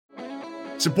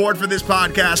Support for this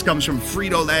podcast comes from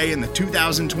Frito-Lay and the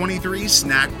 2023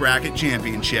 Snack Bracket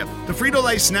Championship. The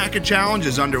Frito-Lay Snack-A Challenge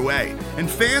is underway, and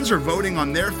fans are voting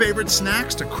on their favorite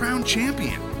snacks to crown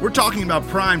champion. We're talking about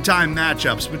prime-time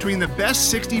matchups between the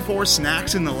best 64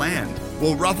 snacks in the land.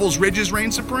 Will Ruffles Ridges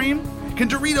reign supreme? Can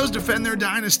Doritos defend their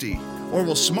dynasty? Or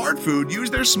will Smart Food use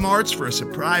their smarts for a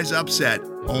surprise upset?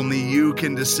 Only you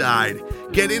can decide.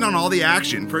 Get in on all the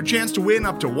action for a chance to win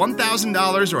up to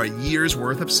 $1,000 or a year's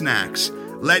worth of snacks.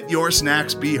 Let your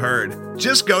snacks be heard.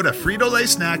 Just go to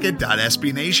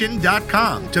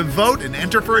fritolaysnacket.sbnation.com to vote and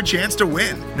enter for a chance to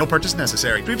win. No purchase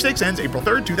necessary. Sweepstakes ends April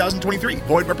 3rd, 2023.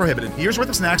 Void where prohibited. Year's worth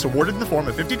of snacks awarded in the form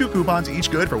of 52 coupons, each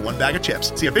good for one bag of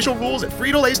chips. See official rules at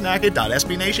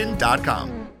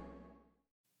fritolaysnacket.sbnation.com.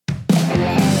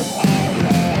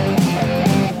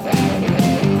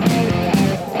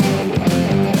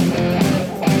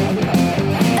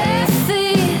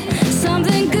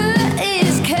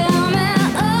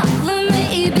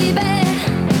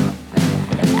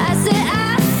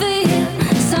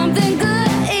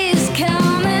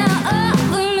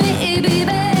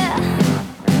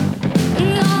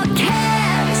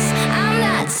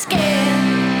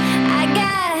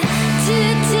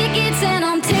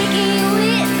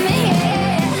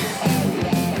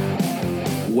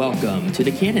 Welcome to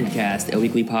the Cannon Cast, a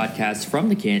weekly podcast from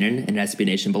the Cannon, an SB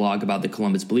Nation blog about the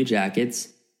Columbus Blue Jackets.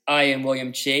 I am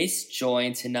William Chase,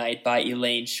 joined tonight by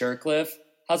Elaine Shercliffe.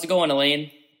 How's it going,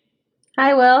 Elaine?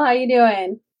 Hi, Will. How you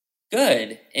doing?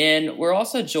 Good. And we're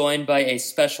also joined by a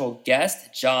special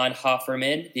guest, John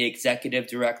Haferman, the Executive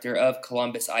Director of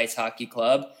Columbus Ice Hockey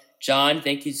Club. John,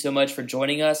 thank you so much for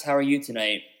joining us. How are you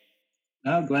tonight?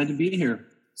 Glad to be here.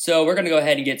 So we're going to go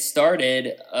ahead and get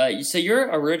started. So you're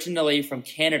originally from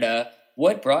Canada.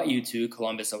 What brought you to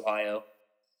Columbus, Ohio?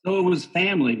 So it was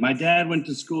family. My dad went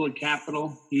to school at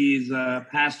Capital. He's a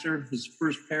pastor. His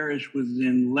first parish was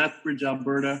in Lethbridge,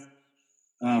 Alberta.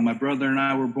 My brother and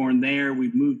I were born there.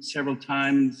 We've moved several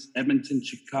times: Edmonton,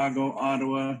 Chicago,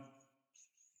 Ottawa,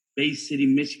 Bay City,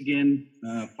 Michigan,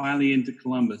 finally into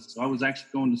Columbus. So I was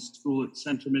actually going to school at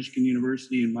Central Michigan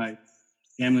University, and my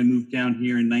family moved down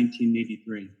here in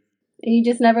 1983. You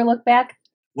just never look back?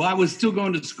 Well, I was still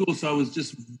going to school, so I was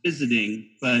just visiting.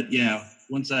 But yeah,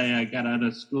 once I got out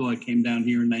of school, I came down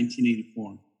here in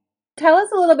 1984. Tell us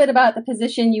a little bit about the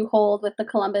position you hold with the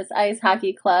Columbus Ice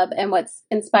Hockey Club and what's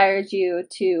inspired you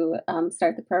to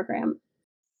start the program.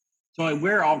 So I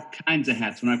wear all kinds of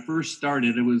hats. When I first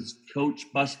started, it was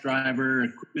coach, bus driver,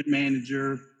 equipment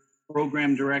manager,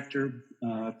 program director.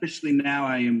 Officially now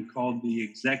I am called the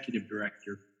executive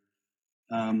director.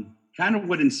 Kind of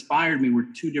what inspired me were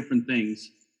two different things.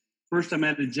 First, I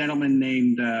met a gentleman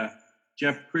named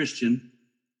Jeff Christian.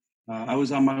 I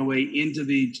was on my way into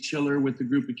the chiller with a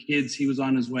group of kids. He was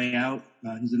on his way out.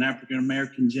 He's an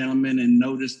African-American gentleman and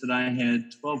noticed that I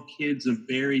had 12 kids of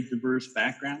very diverse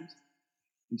backgrounds.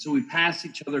 And so we passed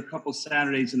each other a couple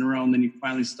Saturdays in a row, and then he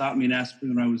finally stopped me and asked me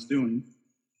what I was doing.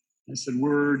 I said,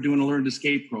 we're doing a Learn to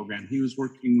Skate program. He was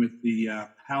working with the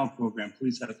PAL program,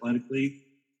 Police Athletic League.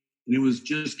 And it was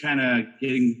just kind of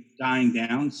dying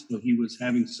down. So he was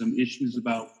having some issues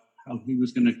about how he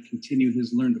was going to continue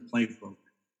his Learn to Play program.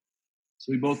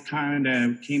 So we both kind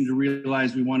of came to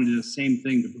realize we wanted the same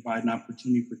thing, to provide an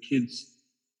opportunity for kids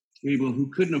to be able, who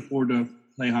couldn't afford to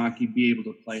play hockey, be able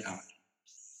to play hockey.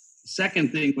 The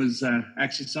second thing was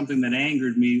actually something that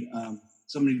angered me.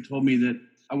 Somebody told me that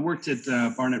I worked at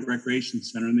Barnett Recreation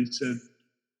Center, and they said,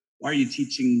 why are you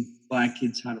teaching Black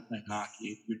kids how to play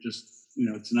hockey? You're just,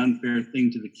 it's an unfair thing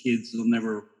to the kids. They'll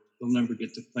never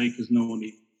get to play because no one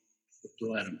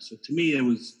will let them. So to me, it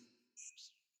was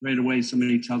right away,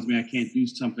 somebody tells me I can't do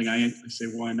something. I say,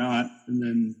 why not? And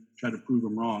then try to prove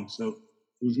them wrong. So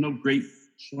there was no great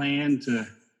plan to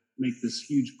make this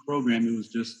huge program. It was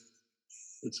just,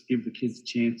 let's give the kids a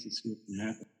chance and see what can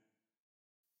happen.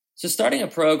 So starting a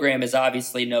program is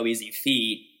obviously no easy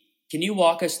feat. Can you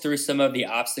walk us through some of the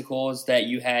obstacles that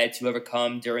you had to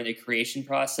overcome during the creation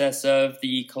process of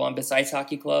the Columbus Ice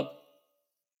Hockey Club?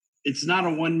 It's not a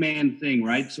one-man thing,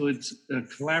 right? So it's a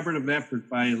collaborative effort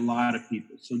by a lot of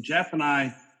people. So Jeff and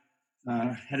I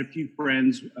had a few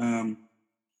friends,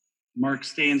 Mark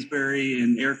Stansberry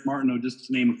and Eric Martineau, just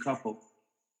to name a couple.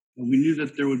 And we knew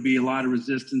that there would be a lot of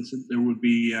resistance, and there would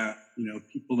be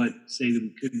people that say that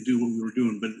we couldn't do what we were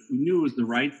doing. But we knew it was the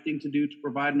right thing to do to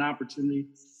provide an opportunity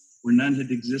where none had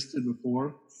existed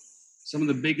before. Some of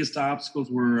the biggest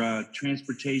obstacles were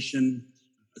transportation,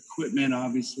 equipment,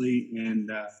 obviously,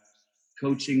 and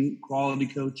coaching, quality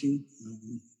coaching.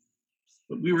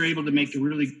 But we were able to make a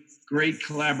really great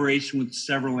collaboration with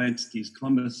several entities: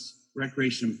 Columbus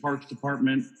Recreation and Parks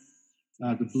Department,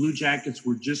 The Blue Jackets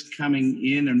were just coming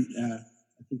in, and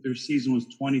I think their season was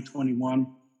 2021.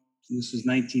 And this was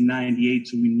 1998,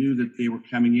 so we knew that they were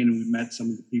coming in, and we met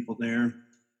some of the people there.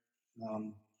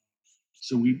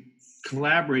 So we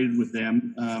collaborated with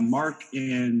them.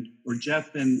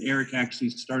 Jeff and Eric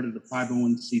actually started a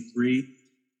 501c3,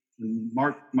 and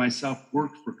Mark, myself,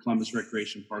 worked for Columbus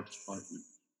Recreation Parks Department.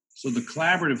 So the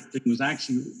collaborative thing was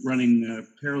actually running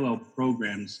parallel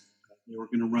programs. They were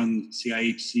going to run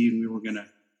CIHC, and we were going to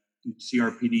do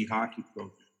CRPD hockey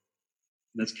program.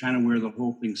 And that's kind of where the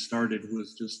whole thing started.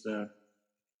 Was just a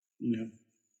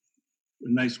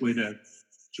nice way to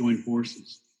join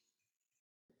forces.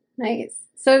 Nice.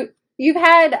 So you've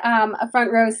had a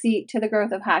front row seat to the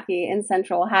growth of hockey in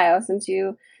Central Ohio since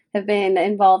you have been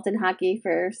involved in hockey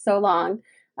for so long.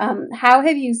 How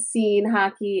have you seen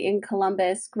hockey in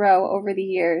Columbus grow over the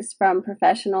years from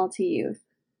professional to youth?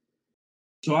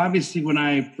 So obviously when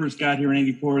I first got here in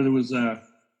 84, there was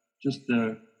just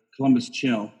the Columbus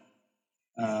chill.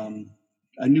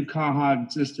 I knew CAHA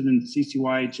existed in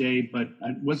CCYHA, but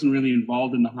I wasn't really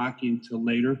involved in the hockey until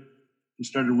later. We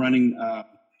started running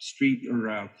street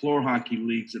or floor hockey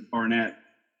leagues at Barnett,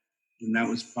 and that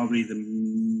was probably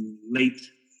the late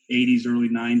 80s, early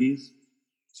 90s.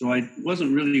 So I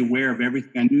wasn't really aware of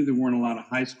everything. I knew there weren't a lot of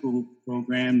high school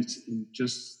programs, and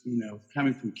just,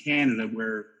 coming from Canada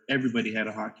where everybody had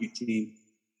a hockey team,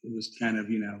 it was kind of,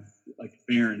 like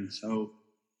barren. So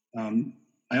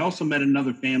I also met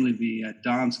another family, the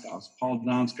Donskoffs. Paul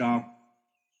Donskoff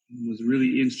was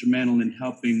really instrumental in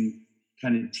helping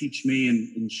kind of teach me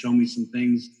and show me some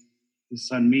things. His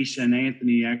son, Misha and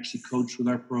Anthony, actually coached with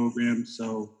our program.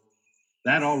 So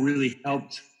that all really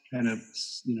helped kind of,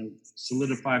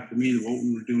 solidify for me that what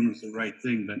we were doing was the right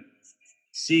thing. But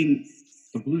seeing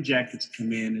the Blue Jackets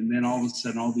come in, and then all of a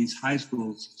sudden all these high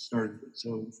schools started.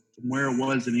 So from where it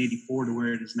was in 84 to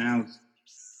where it is now, it's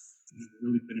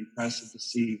really been impressive to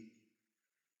see.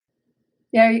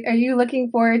 Yeah, are you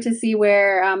looking forward to see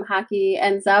where hockey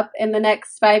ends up in the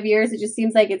next 5 years? It just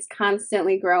seems like it's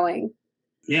constantly growing.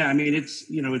 Yeah, I mean,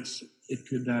 it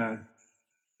could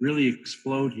really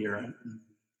explode here.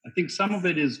 I think some of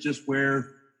it is just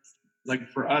where, like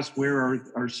for us, where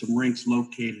are some rinks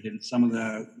located, and some of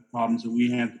the problems that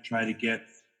we have to try to get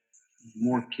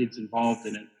more kids involved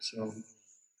in it. So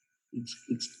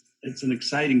it's an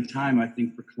exciting time, I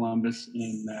think, for Columbus,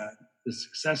 and the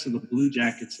success of the Blue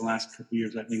Jackets the last couple of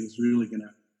years, I think, is really going to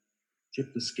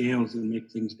tip the scales and make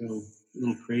things go a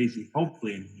little crazy.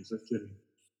 Hopefully, anyways. Let's get a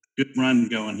good run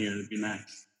going here. It'd be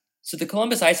nice. So the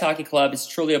Columbus Ice Hockey Club is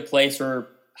truly a place where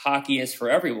hockey is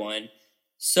for everyone.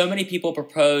 So many people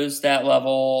propose that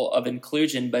level of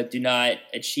inclusion but do not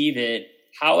achieve it.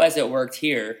 How has it worked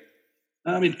here?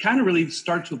 It kind of really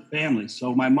starts with family.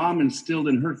 So my mom instilled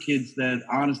in her kids that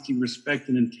honesty, respect,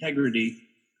 and integrity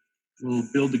will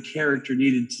build the character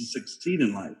needed to succeed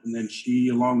in life. And then she,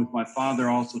 along with my father,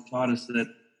 also taught us that,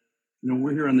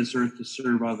 we're here on this earth to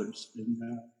serve others. And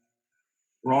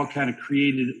we're all kind of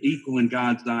created equal in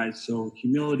God's eyes. So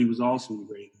humility was also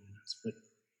ingrained in us. But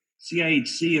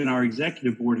CIHC and our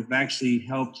executive board have actually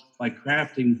helped by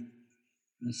crafting.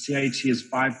 CIHC has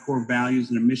 5 core values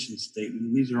and a mission statement.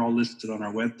 And these are all listed on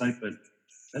our website, but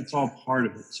that's all part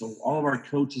of it. So all of our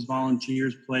coaches,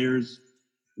 volunteers, players,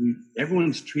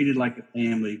 everyone's treated like a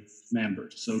family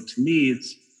member. So to me,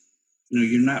 it's,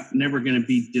 you're never going to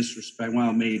be disrespectful.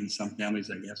 Well, maybe in some families,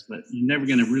 I guess, but you're never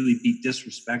going to really be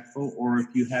disrespectful. Or if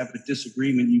you have a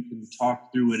disagreement, you can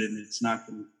talk through it, and it's not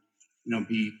going to,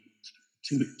 be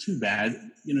too bad.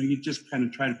 You just kind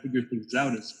of try to figure things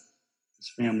out as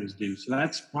families do. So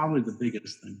that's probably the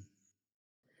biggest thing.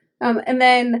 And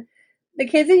then the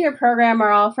kids in your program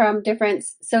are all from different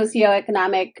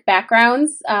socioeconomic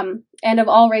backgrounds and of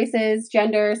all races,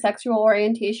 gender, sexual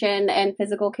orientation, and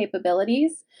physical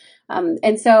capabilities.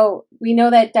 And so we know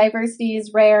that diversity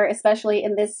is rare, especially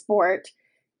in this sport.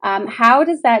 How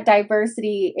does that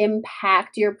diversity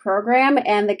impact your program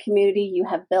and the community you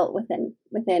have built within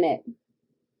it?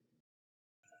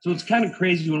 So it's kind of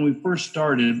crazy. When we first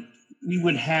started, we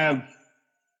would have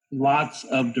lots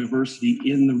of diversity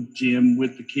in the gym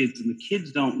with the kids, and the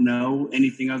kids don't know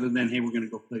anything other than, hey, we're going to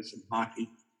go play some hockey.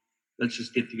 Let's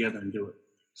just get together and do it.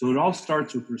 So it all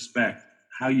starts with respect,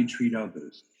 how you treat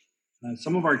others.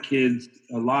 Some of our kids,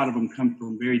 a lot of them come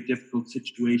from very difficult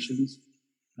situations.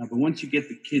 But once you get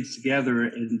the kids together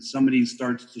and somebody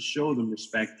starts to show them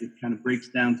respect, it kind of breaks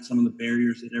down some of the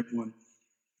barriers that everyone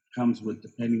comes with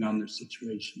depending on their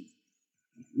situation.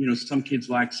 Some kids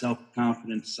lack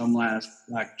self-confidence, some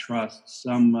lack trust,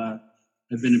 some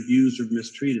have been abused or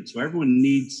mistreated. So everyone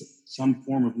needs some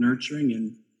form of nurturing,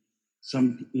 and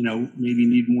some, maybe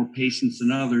need more patience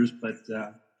than others, but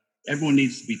everyone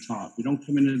needs to be taught. We don't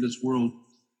come into this world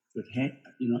with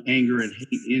anger and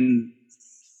hate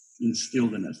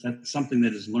instilled in us. That's something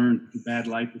that is learned through bad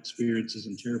life experiences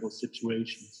and terrible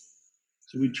situations.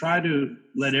 So we try to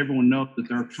let everyone know that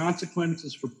there are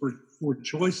consequences for poor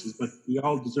choices, but we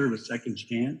all deserve a second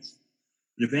chance.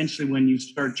 And eventually, when you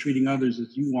start treating others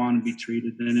as you want to be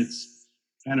treated, then it's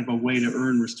kind of a way to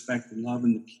earn respect and love,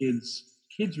 and the kids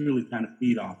really kind of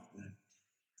feed off of that.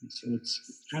 And so it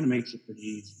kind of makes it pretty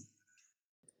easy.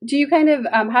 Do you kind of,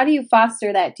 how do you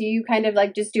foster that? Do you kind of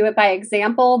like just do it by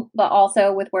example, but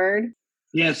also with word?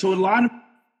 Yeah, so a lot of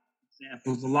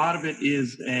examples, a lot of it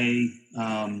is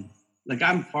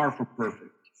I'm far from perfect.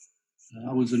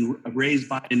 I was raised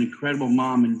by an incredible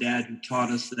mom and dad who taught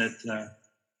us that,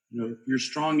 if you're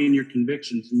strong in your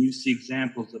convictions and you see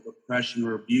examples of oppression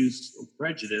or abuse or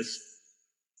prejudice,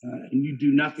 and you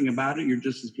do nothing about it, you're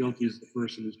just as guilty as the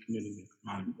person who's committing the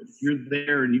crime. But if you're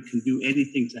there and you can do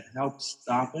anything to help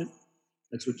stop it,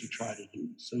 that's what you try to do.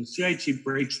 So CIHC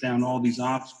breaks down all these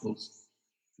obstacles,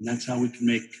 and that's how we can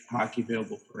make hockey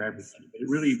available for everybody. But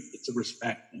it's a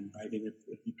respect thing, right? And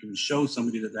if you can show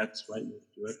somebody that that's the right way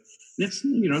to do it,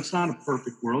 and it's not a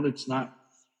perfect world. It's not,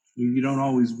 you don't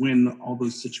always win all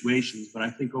those situations. But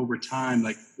I think over time,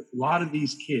 like a lot of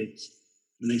these kids,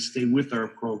 when they stay with our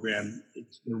program,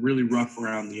 they're really rough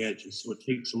around the edges. So it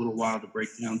takes a little while to break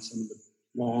down some of the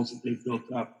walls that they've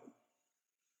built up.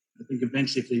 I think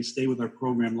eventually if they stay with our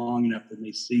program long enough, then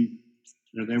they see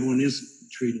that everyone is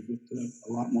treated with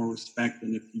a lot more respect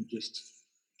than if you just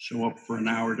show up for an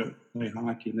hour to play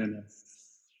hockey and then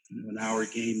an hour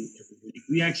game every week.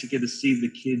 We actually get to see the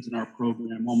kids in our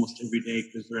program almost every day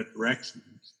because they're at the rec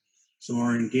centers. So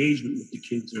our engagement with the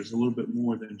kids, there's a little bit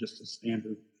more than just a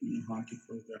standard hockey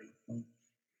program.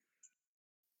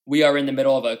 We are in the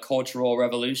middle of a cultural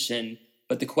revolution,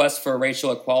 but the quest for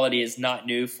racial equality is not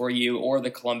new for you or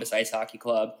the Columbus Ice Hockey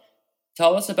Club.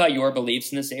 Tell us about your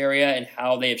beliefs in this area and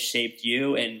how they have shaped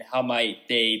you and how might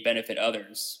they benefit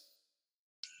others.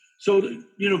 So,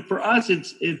 for us,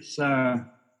 it's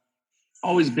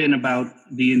always been about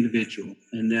the individual,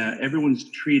 and everyone's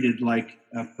treated like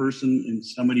a person and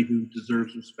somebody who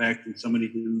deserves respect and somebody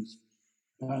who's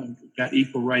got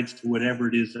equal rights to whatever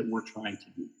it is that we're trying to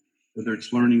do, whether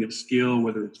it's learning a skill,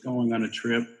 whether it's going on a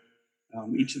trip.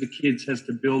 Each of the kids has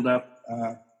to build up,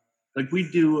 like we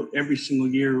do every single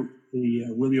year, the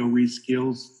Willie O'Ree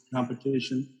Skills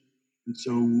competition. And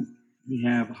so we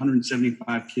have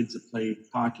 175 kids that play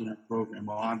hockey in our program.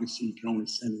 Well, obviously you can only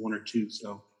send one or two,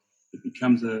 so it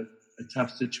becomes a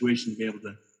tough situation to be able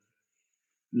to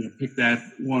pick that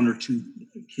one or two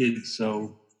kids.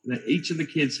 So that each of the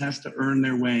kids has to earn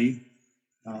their way.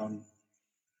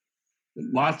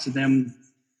 Lots of them,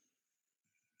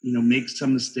 make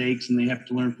some mistakes and they have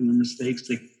to learn from their mistakes.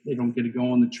 They don't get to go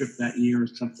on the trip that year or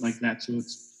something like that. So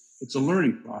it's a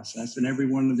learning process, and every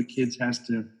one of the kids has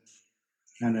to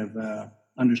kind of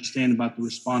understand about the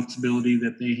responsibility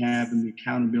that they have and the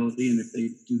accountability. And if they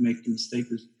do make a mistake,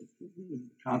 there's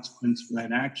a consequence for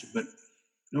that action. But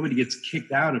nobody gets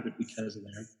kicked out of it because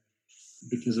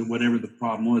of whatever the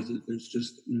problem was. There's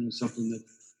just something that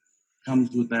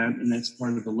comes with that, and that's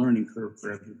part of the learning curve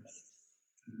for everybody.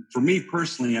 For me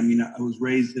personally, I was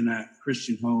raised in a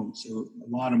Christian home, so a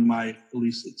lot of my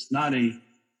beliefs, it's not a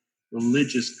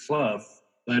religious club,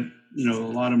 but a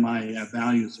lot of my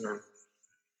values are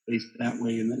based that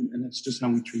way, and that's just how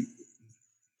we treat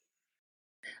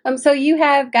people. So you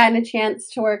have gotten a chance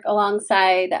to work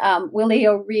alongside Willie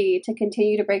O'Ree to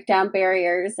continue to break down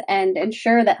barriers and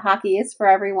ensure that hockey is for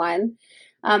everyone.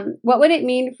 What would it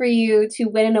mean for you to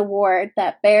win an award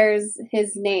that bears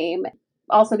his name?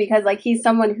 Also because he's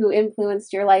someone who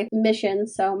influenced your life mission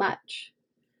so much.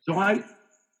 So I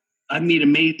meet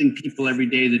amazing people every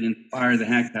day that inspire the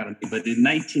heck out of me. But in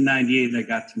 1998, I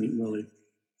got to meet Willie.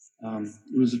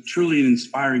 It was truly an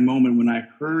inspiring moment when I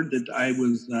heard that I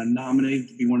was nominated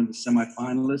to be one of the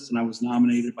semifinalists, and I was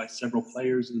nominated by several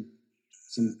players and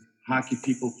some hockey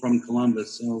people from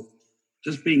Columbus. So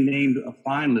just being named a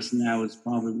finalist now is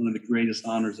probably one of the greatest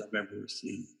honors I've ever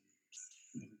received.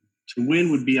 To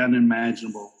win would be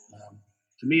unimaginable.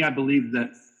 To me, I believe that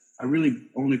I really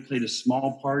only played a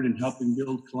small part in helping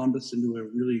build Columbus into a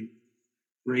really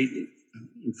great,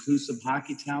 inclusive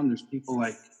hockey town. There's people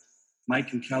like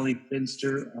Mike and Kelly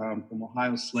Finster from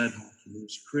Ohio Sled Hockey.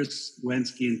 There's Chris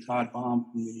Wensky and Todd Baum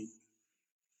from the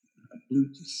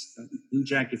Blue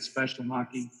Jacket Special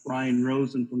Hockey. Brian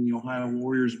Rosen from the Ohio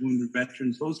Warriors Wounded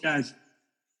Veterans. Those guys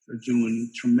are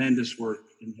doing tremendous work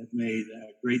and have made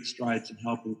great strides in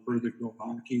helping further grow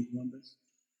hockey in Columbus.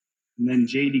 And then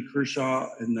J.D. Kershaw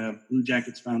and the Blue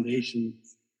Jackets Foundation,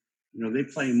 they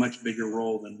play a much bigger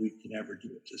role than we could ever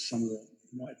do. Just some of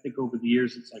the, I think over the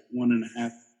years, it's like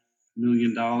 $1.5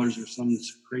 million or some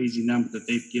crazy number that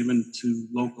they've given to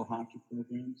local hockey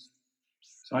programs.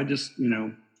 So I just,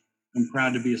 I'm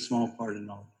proud to be a small part in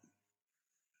all.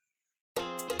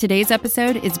 Today's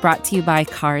episode is brought to you by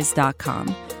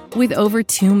Cars.com. With over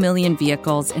 2 million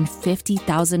vehicles and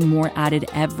 50,000 more added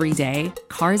every day,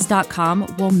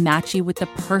 Cars.com will match you with the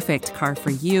perfect car for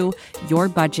you, your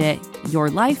budget, your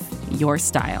life, your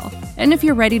style. And if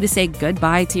you're ready to say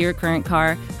goodbye to your current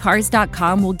car,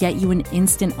 Cars.com will get you an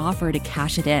instant offer to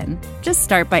cash it in. Just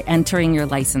start by entering your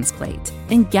license plate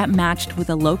and get matched with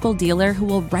a local dealer who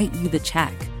will write you the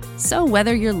check. So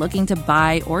whether you're looking to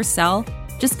buy or sell,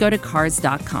 just go to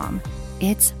Cars.com.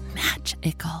 It's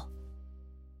magical.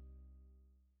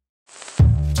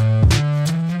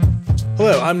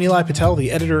 Hello, I'm Nilay Patel,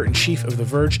 the editor-in-chief of The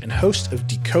Verge and host of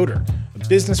Decoder, a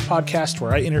business podcast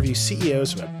where I interview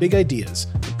CEOs about big ideas,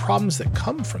 the problems that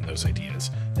come from those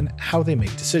ideas, and how they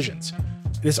make decisions.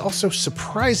 It is also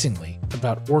surprisingly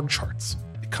about org charts.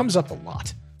 It comes up a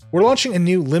lot. We're launching a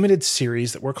new limited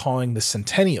series that we're calling the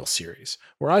Centennial Series,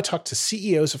 where I talk to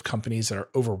CEOs of companies that are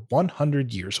over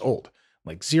 100 years old,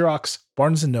 like Xerox,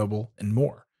 Barnes & Noble, and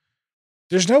more.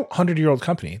 There's no 100-year-old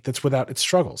company that's without its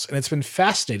struggles, and it's been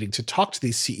fascinating to talk to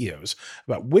these CEOs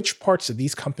about which parts of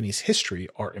these companies' history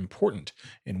are important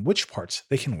and which parts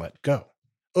they can let go.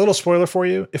 A little spoiler for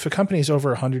you, if a company is over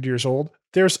 100 years old,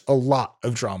 there's a lot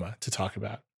of drama to talk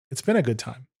about. It's been a good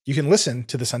time. You can listen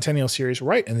to the Centennial Series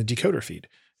right in the Decoder feed.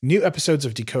 New episodes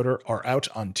of Decoder are out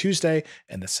on Tuesday,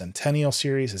 and the Centennial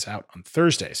Series is out on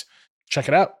Thursdays. Check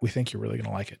it out. We think you're really going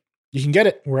to like it. You can get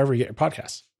it wherever you get your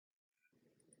podcasts.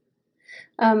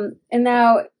 And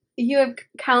now you have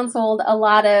counseled a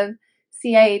lot of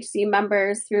CIHC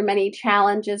members through many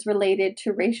challenges related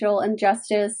to racial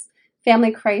injustice,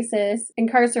 family crisis,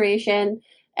 incarceration,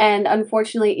 and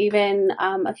unfortunately even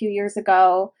a few years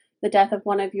ago, the death of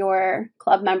one of your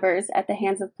club members at the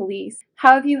hands of police.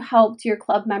 How have you helped your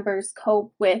club members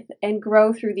cope with and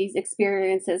grow through these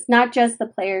experiences, not just the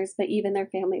players, but even their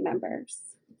family members?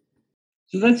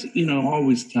 So that's,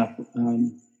 always tough.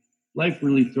 Life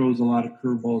really throws a lot of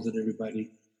curveballs at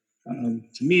everybody.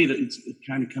 To me, it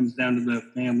kind of comes down to the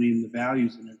family and the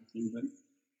values and everything.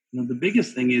 But, the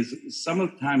biggest thing is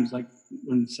sometimes, like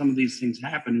when some of these things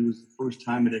happen, it was the first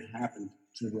time it had happened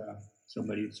to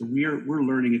somebody. So we're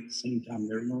learning at the same time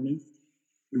they're learning.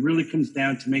 It really comes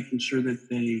down to making sure that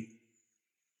they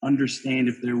understand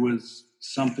if there was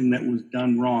something that was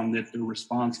done wrong, that they're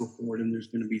responsible for it, and there's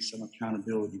going to be some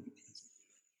accountability.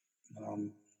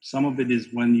 Some of it is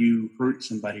when you hurt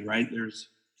somebody, right? There's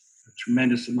a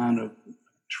tremendous amount of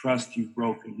trust you've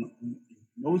broken.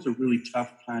 Those are really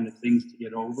tough kind of things to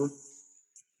get over.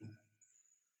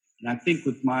 And I think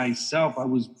with myself,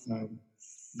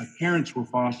 my parents were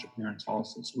foster parents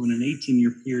also. So in an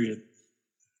 18-year period,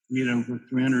 we had over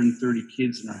 330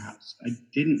 kids in our house. I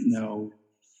didn't know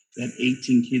that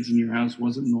 18 kids in your house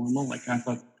wasn't normal. Like I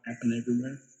thought it happened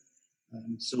everywhere.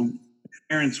 So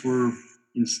parents were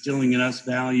instilling in us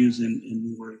values, and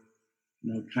we were,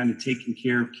 kind of taking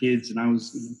care of kids. And I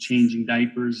was changing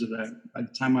diapers. By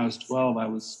the time I was 12, I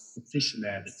was proficient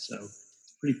at it. So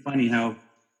it's pretty funny how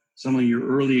some of your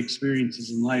early experiences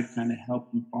in life kind of help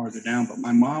you farther down. But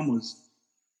my mom was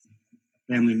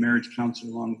a family marriage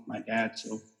counselor along with my dad.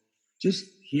 So just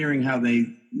hearing how they,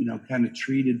 kind of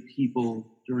treated people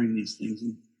during these things.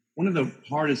 And one of the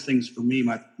hardest things for me,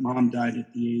 my mom died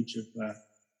at the age of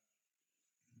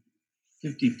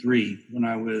 53 when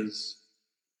I was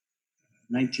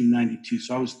 1992.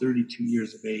 So I was 32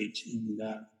 years of age, and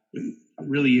it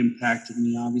really impacted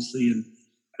me, obviously.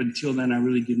 But until then, I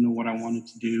really didn't know what I wanted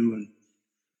to do. And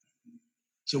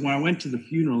so when I went to the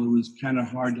funeral, it was kind of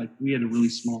hard. Like we had a really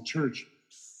small church,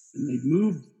 and they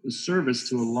moved the service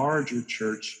to a larger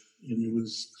church, and it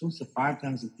was close to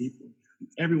 5,000 people.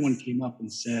 Everyone came up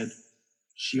and said,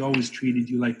 she always treated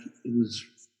you like it was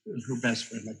her best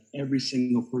friend. Like every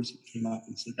single person came up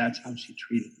and said that's how she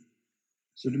treated me.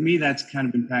 So to me, that's kind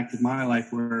of impacted my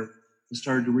life, where I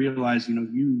started to realize,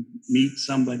 you meet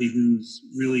somebody who's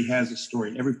really has a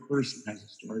story. Every person has a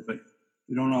story, but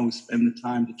we don't always spend the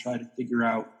time to try to figure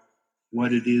out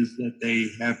what it is that they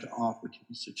have to offer to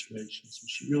the situation. So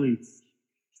she really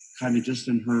kind of just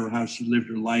in how she lived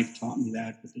her life taught me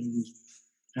that. But it was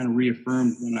kind of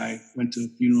reaffirmed when I went to a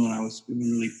funeral and I was feeling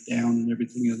really down and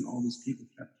everything, and all these people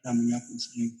kept coming up and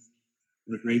saying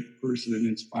what a great person and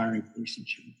inspiring person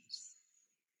she was.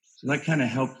 So that kind of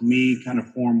helped me kind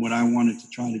of form what I wanted to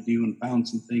try to do, and found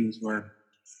some things where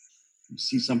you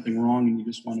see something wrong and you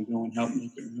just want to go and help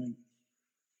make it right.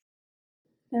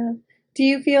 Yeah. Do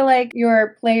you feel like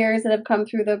your players that have come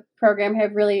through the program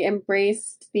have really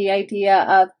embraced the idea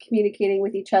of communicating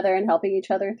with each other and helping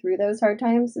each other through those hard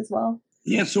times as well?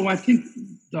 Yeah, so I think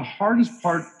the hardest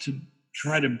part to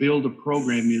try to build a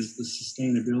program is the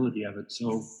sustainability of it.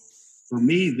 So for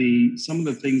me, some of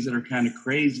the things that are kind of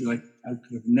crazy, like I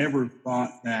could have never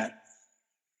thought that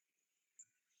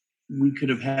we could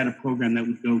have had a program that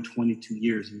would go 22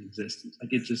 years in existence.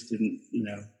 Like it just didn't,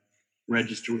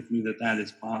 register with me that that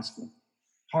is possible.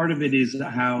 Part of it is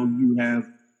how you have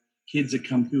kids that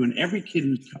come through, and every kid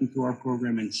who's come through our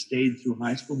program and stayed through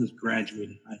high school has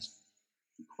graduated high school.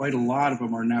 Quite a lot of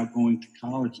them are now going to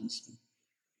college and stuff.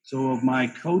 So of my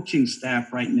coaching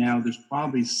staff right now, there's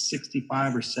probably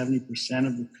 65 or 70%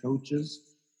 of the coaches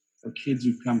are kids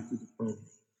who come through the program.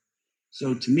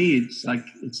 So to me,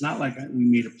 it's not like we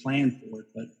made a plan for it,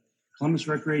 but Columbus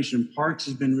Recreation and Parks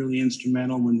has been really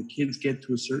instrumental. When the kids get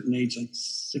to a certain age, like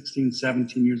 16,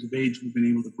 17 years of age, we've been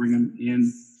able to bring them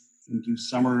in and do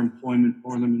summer employment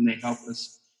for them, and they help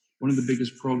us. One of the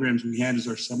biggest programs we had is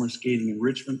our summer skating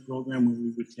enrichment program, where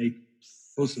we would take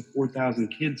close to 4,000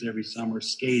 kids every summer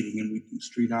skating, and we do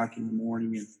street hockey in the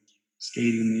morning and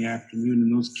skating in the afternoon.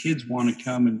 And those kids want to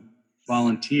come and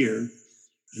volunteer.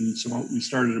 And so we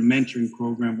started a mentoring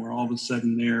program where all of a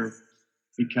sudden they're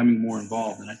becoming more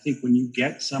involved. And I think when you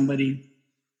get somebody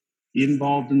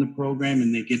involved in the program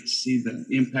and they get to see the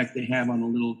impact they have on a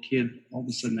little kid, all of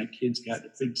a sudden that kid's got a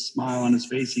big smile on his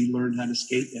face. He learned how to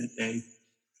skate that day.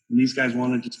 And these guys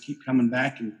want to just keep coming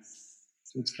back. And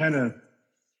so it's kind of,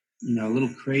 a little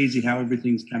crazy how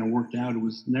everything's kind of worked out. It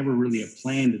was never really a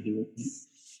plan to do it.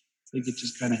 I think it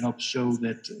just kind of helps show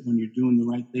that when you're doing the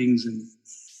right things and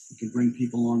you can bring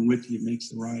people along with you, it makes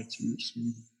the ride so much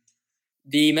smoother.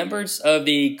 The members of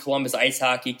the Columbus ice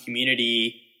hockey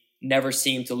community never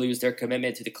seem to lose their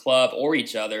commitment to the club or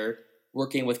each other,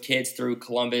 working with kids through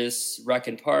Columbus Rec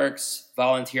and Parks,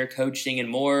 volunteer coaching, and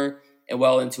more, and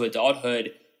well into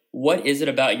adulthood. What is it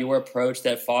about your approach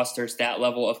that fosters that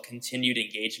level of continued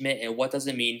engagement, and what does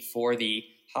it mean for the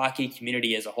hockey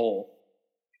community as a whole?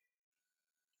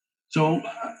 So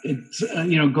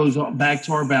it goes back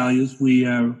to our values. We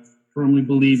firmly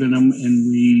believe in them, and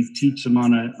we teach them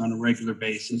on a regular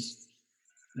basis.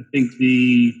 I think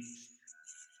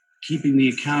keeping the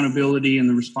accountability and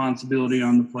the responsibility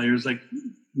on the players, like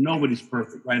nobody's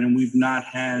perfect, right? And we've not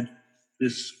had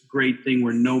this great thing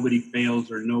where nobody fails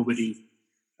or nobody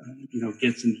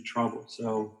gets into trouble.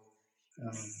 So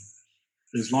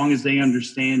as long as they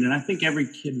understand, and I think every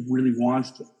kid really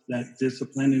wants that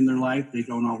discipline in their life, they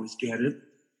don't always get it.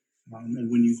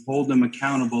 And when you hold them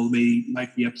accountable, they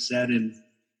might be upset and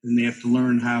they have to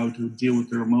learn how to deal with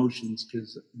their emotions,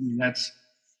 because that's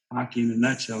hockey in a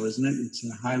nutshell, isn't it? It's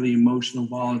a highly emotional,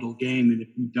 volatile game. And if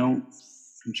you don't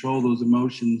control those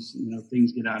emotions,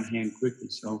 things get out of hand quickly.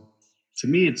 So to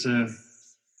me,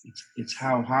 it's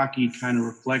how hockey kind of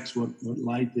reflects what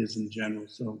life is in general.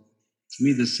 So to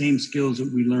me, the same skills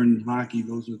that we learn in hockey,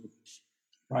 those are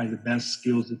probably the best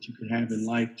skills that you could have in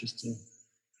life just to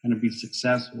kind of be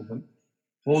successful. But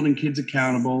holding kids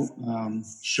accountable,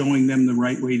 showing them the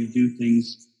right way to do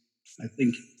things, I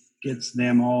think gets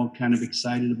them all kind of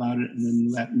excited about it. And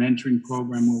then that mentoring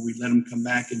program where we let them come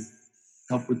back and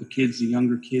help with the kids, the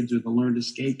younger kids or the learn to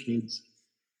skate kids,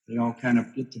 they all kind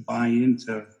of get to buy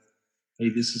into, hey,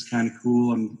 this is kind of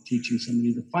cool. I'm teaching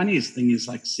somebody. The funniest thing is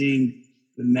like seeing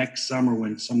the next summer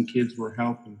when some kids were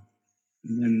helping.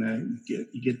 And then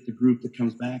you get the group that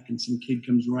comes back and some kid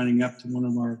comes running up to one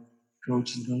of our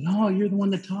coaches and goes, oh, you're the one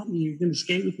that taught me. You're going to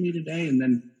skate with me today. And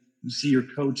then you see your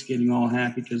coach getting all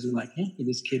happy because they're like, hey,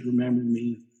 this kid remembered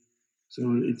me.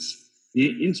 So it's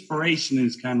the inspiration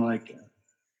is kind of like,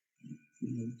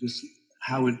 just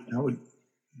how it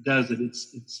does it.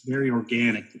 It's very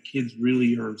organic. The kids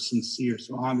really are sincere.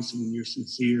 So obviously when you're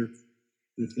sincere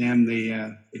with them, they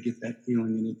get that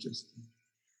feeling, and it just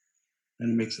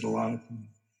kind of makes it a lot of fun.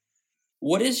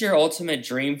 What is your ultimate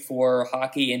dream for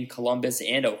hockey in Columbus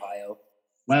and Ohio?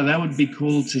 Well, that would be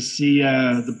cool to see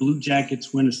the Blue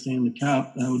Jackets win a Stanley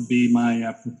Cup. That would be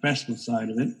my professional side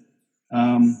of it.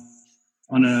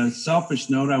 On a selfish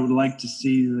note, I would like to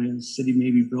see the city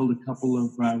maybe build a couple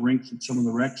of rinks at some of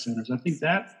the rec centers. I think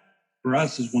that, for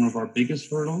us, is one of our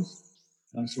biggest hurdles.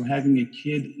 So having a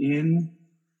kid in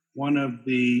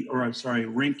a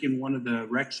rink in one of the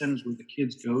rec centers where the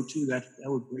kids go to, that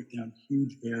would break down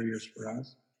huge barriers for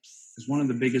us. Because one of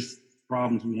the biggest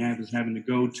problems we have is having to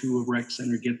go to a rec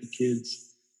center, get the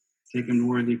kids, take them to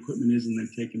where the equipment is, and then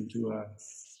take them to a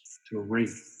rink.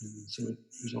 And so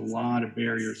there's a lot of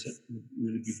barriers that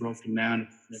need to be broken down if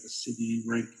we have a city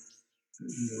rink in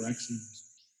the rec centers.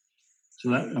 So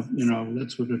that,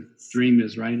 that's what a dream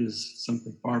is, right? Is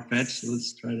something far-fetched. So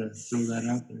let's try to throw that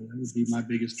out there. That would be my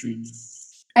biggest dream.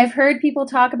 I've heard people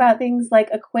talk about things like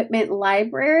equipment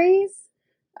libraries.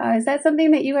 Is that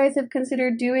something that you guys have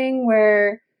considered doing,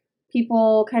 where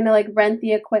people kind of like rent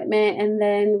the equipment and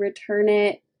then return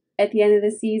it at the end of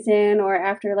the season or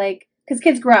after, like, because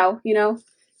kids grow,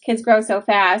 kids grow so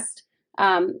fast.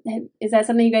 Is that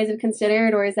something you guys have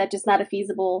considered, or is that just not a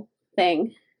feasible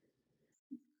thing?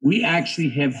 We actually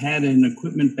have had an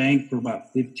equipment bank for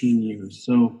about 15 years.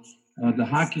 So the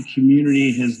hockey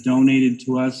community has donated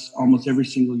to us almost every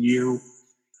single year.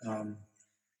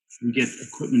 We get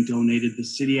equipment donated. The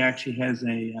city actually has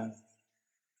a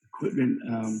equipment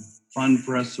fund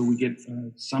for us, so we get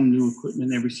some new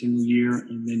equipment every single year.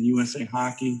 And then USA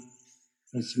Hockey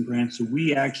has some grants. So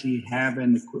we actually have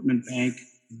an equipment bank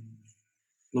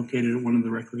located at one of the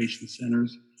recreation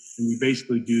centers, and we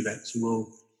basically do that. So we'll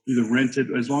either rent it,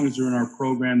 as long as they're in our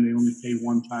program, they only pay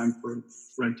one time for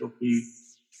rental fee.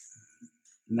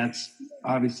 And that's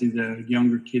obviously the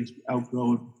younger kids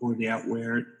outgrow it before they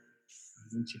outwear it.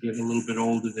 Once you get a little bit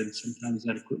older, then sometimes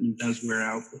that equipment does wear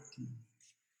out. But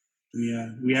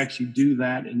we actually do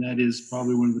that, and that is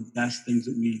probably one of the best things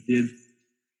that we did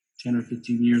 10 or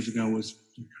 15 years ago, was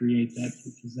to create that,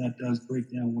 because that does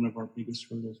break down one of our biggest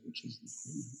hurdles, which is the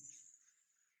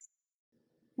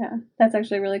equipment. Yeah, that's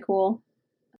actually really cool.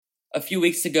 A few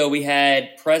weeks ago, we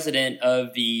had president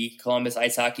of the Columbus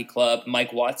Ice Hockey Club,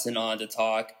 Mike Watson, on to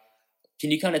talk.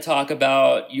 Can you kind of talk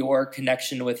about your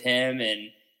connection with him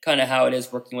and kind of how it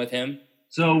is working with him?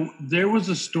 So there was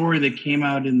a story that came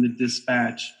out in the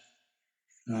Dispatch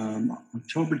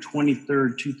October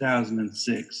 23rd,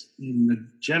 2006. And the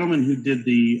gentleman who did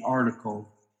the article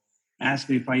asked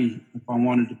me if I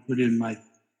wanted to put in my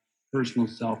personal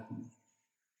cell phone.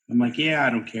 I'm like, yeah, I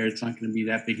don't care. It's not going to be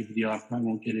that big of a deal. I probably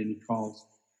won't get any calls.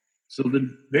 So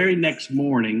the very next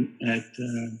morning at,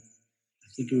 I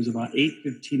think it was about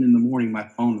 8:15 in the morning, my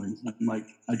phone rings. I'm like,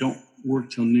 I don't work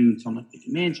till noon. So I'm like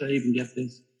thinking, man, should I even get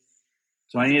this?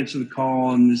 So I answer the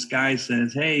call, and this guy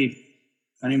says, hey,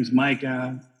 my name is Mike.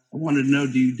 I wanted to know,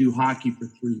 do you do hockey for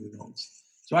 3-year-olds?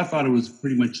 So I thought it was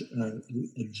pretty much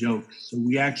a joke. So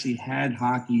we actually had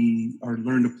hockey, or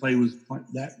learned to play was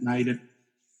that night at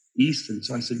Easton.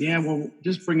 So I said, yeah, well,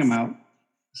 just bring him out.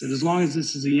 I said, as long as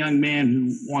this is a young man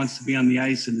who wants to be on the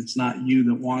ice and it's not you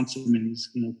that wants him and he's,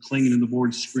 clinging to the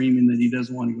board screaming that he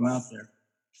doesn't want to go out there.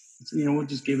 I said, we'll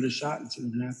just give it a shot and see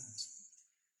what happens.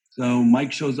 So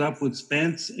Mike shows up with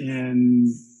Spence, and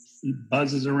he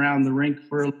buzzes around the rink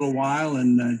for a little while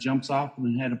and jumps off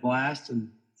and had a blast, and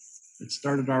it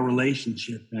started our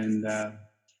relationship. And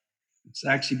it's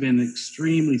actually been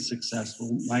extremely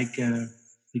successful. Mike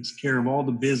takes care of all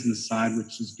the business side,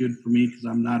 which is good for me because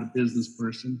I'm not a business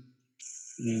person.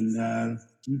 And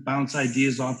we bounce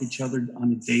ideas off each other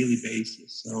on a daily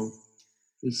basis. So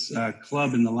this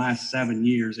club in the last 7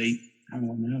 years, 8, I don't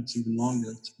know, now it's even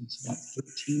longer. It's about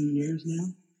 13 years now,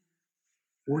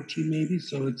 14 maybe.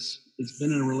 So it's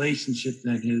been a relationship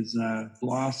that has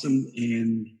blossomed,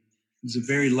 and he's a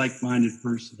very like-minded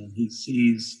person, and he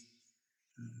sees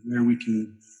where we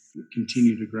can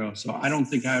continue to grow. So I don't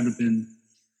think I would have been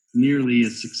nearly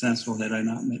as successful had I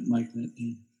not met Mike that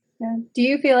day. Yeah. Do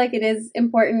you feel like it is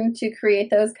important to create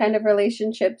those kind of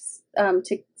relationships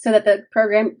so that the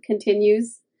program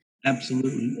continues?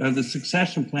 Absolutely. The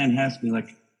succession plan has to be,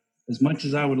 like, as much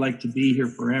as I would like to be here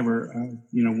forever,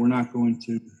 we're not going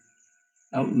to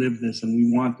outlive this, and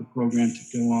we want the program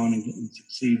to go on and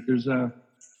succeed. There's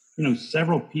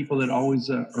several people that always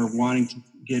are wanting to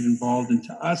get involved, and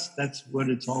to us, that's what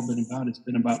it's all been about. It's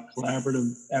been about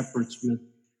collaborative efforts with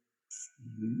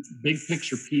big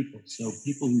picture people. So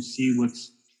people who see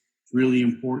what's really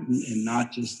important, and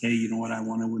not just, hey, you know what, I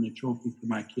want to win a trophy for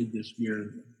my kid this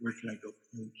year. Where can I go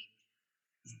coach?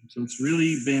 So it's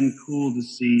really been cool to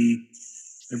see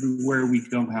everywhere we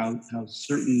go how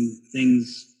certain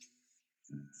things,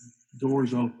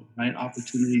 doors open, right?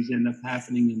 Opportunities end up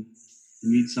happening, and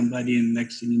you meet somebody, and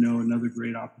next thing you know, another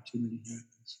great opportunity happens.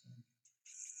 So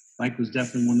Mike was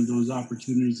definitely one of those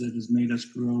opportunities that has made us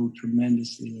grow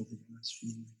tremendously over the last few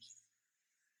years.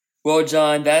 Well,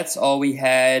 John, that's all we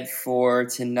had for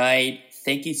tonight.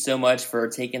 Thank you so much for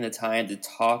taking the time to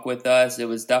talk with us. It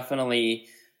was definitely,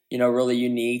 really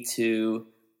unique to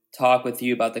talk with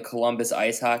you about the Columbus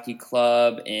Ice Hockey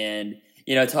Club, and,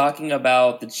 talking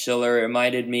about the Chiller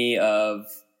reminded me of,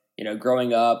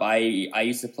 growing up. I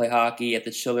used to play hockey at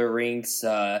the Chiller rinks,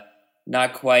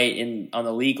 not quite on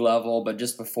the league level, but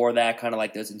just before that, kind of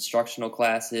like those instructional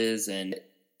classes. And,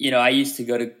 I used to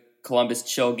go to Columbus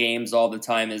Chill games all the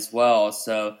time as well.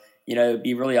 So, it'd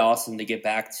be really awesome to get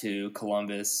back to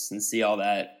Columbus and see all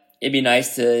that. It'd be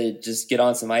nice to just get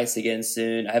on some ice again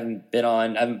soon. I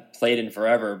haven't played in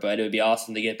forever, but it would be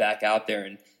awesome to get back out there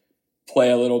and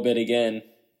play a little bit again.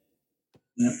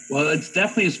 Yeah. Well, it's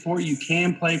definitely a sport you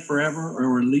can play forever,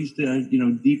 or at least,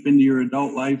 deep into your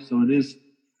adult life. So it is,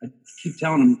 I keep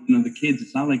telling them, the kids,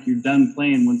 it's not like you're done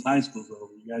playing once high school's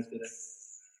over. You guys get it.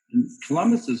 And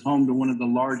Columbus is home to one of the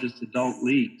largest adult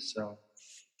leagues, so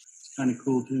it's kind of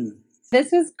cool too.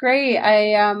 This is great.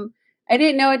 I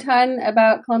didn't know a ton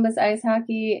about Columbus ice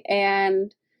hockey,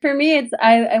 and for me,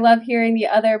 I love hearing the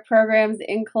other programs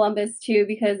in Columbus too,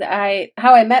 because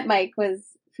how I met Mike was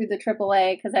through the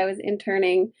AAA, because I was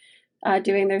interning,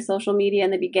 doing their social media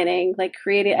in the beginning. I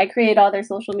created all their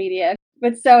social media,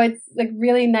 but so it's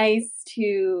really nice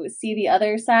to see the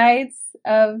other sides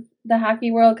of the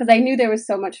hockey world, because I knew there was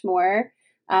so much more,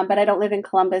 but I don't live in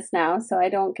Columbus now, so I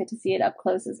don't get to see it up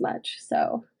close as much.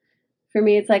 So for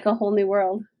me, it's like a whole new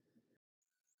world.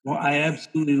 Well, I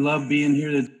absolutely love being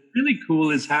here. That's really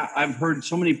cool is how I've heard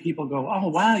so many people go, oh,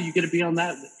 wow, you get to be on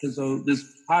that, because this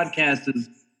podcast is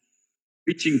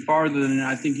reaching farther than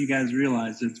I think you guys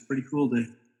realize. It's pretty cool to.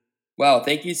 Wow,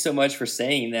 thank you so much for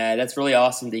saying that. That's really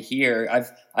awesome to hear.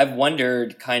 I've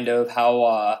wondered kind of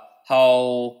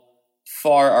how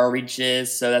far our reach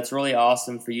is, so that's really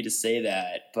awesome for you to say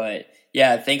that. But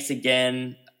yeah, thanks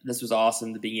again. This was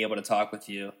awesome to being able to talk with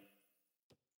you.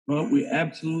 Well,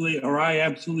 I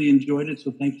absolutely enjoyed it,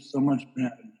 so thank you so much for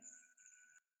having me.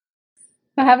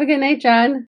 Well, have a good night,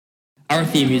 John. Our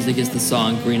theme music is the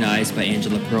song Green Eyes by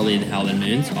Angela Perley and Howlin'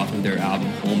 Moons off of their album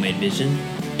Homemade Vision.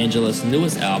 Angela's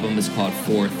newest album is called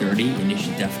 430, and you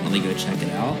should definitely go check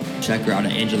it out. Check her out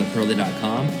at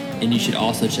angelaperley.com, and you should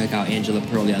also check out Angela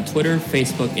Perley on Twitter,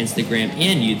 Facebook, Instagram,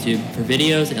 and YouTube for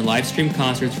videos and live stream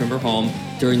concerts from her home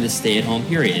during the stay-at-home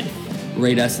period.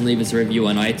 Rate us and leave us a review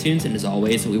on iTunes, and as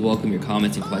always, we welcome your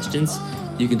comments and questions.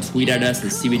 You can tweet at us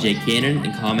at CBJ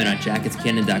and comment on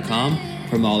jacketscannon.com.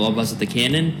 From all of us at the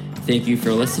Cannon, thank you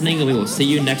for listening, and we will see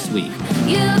you next week.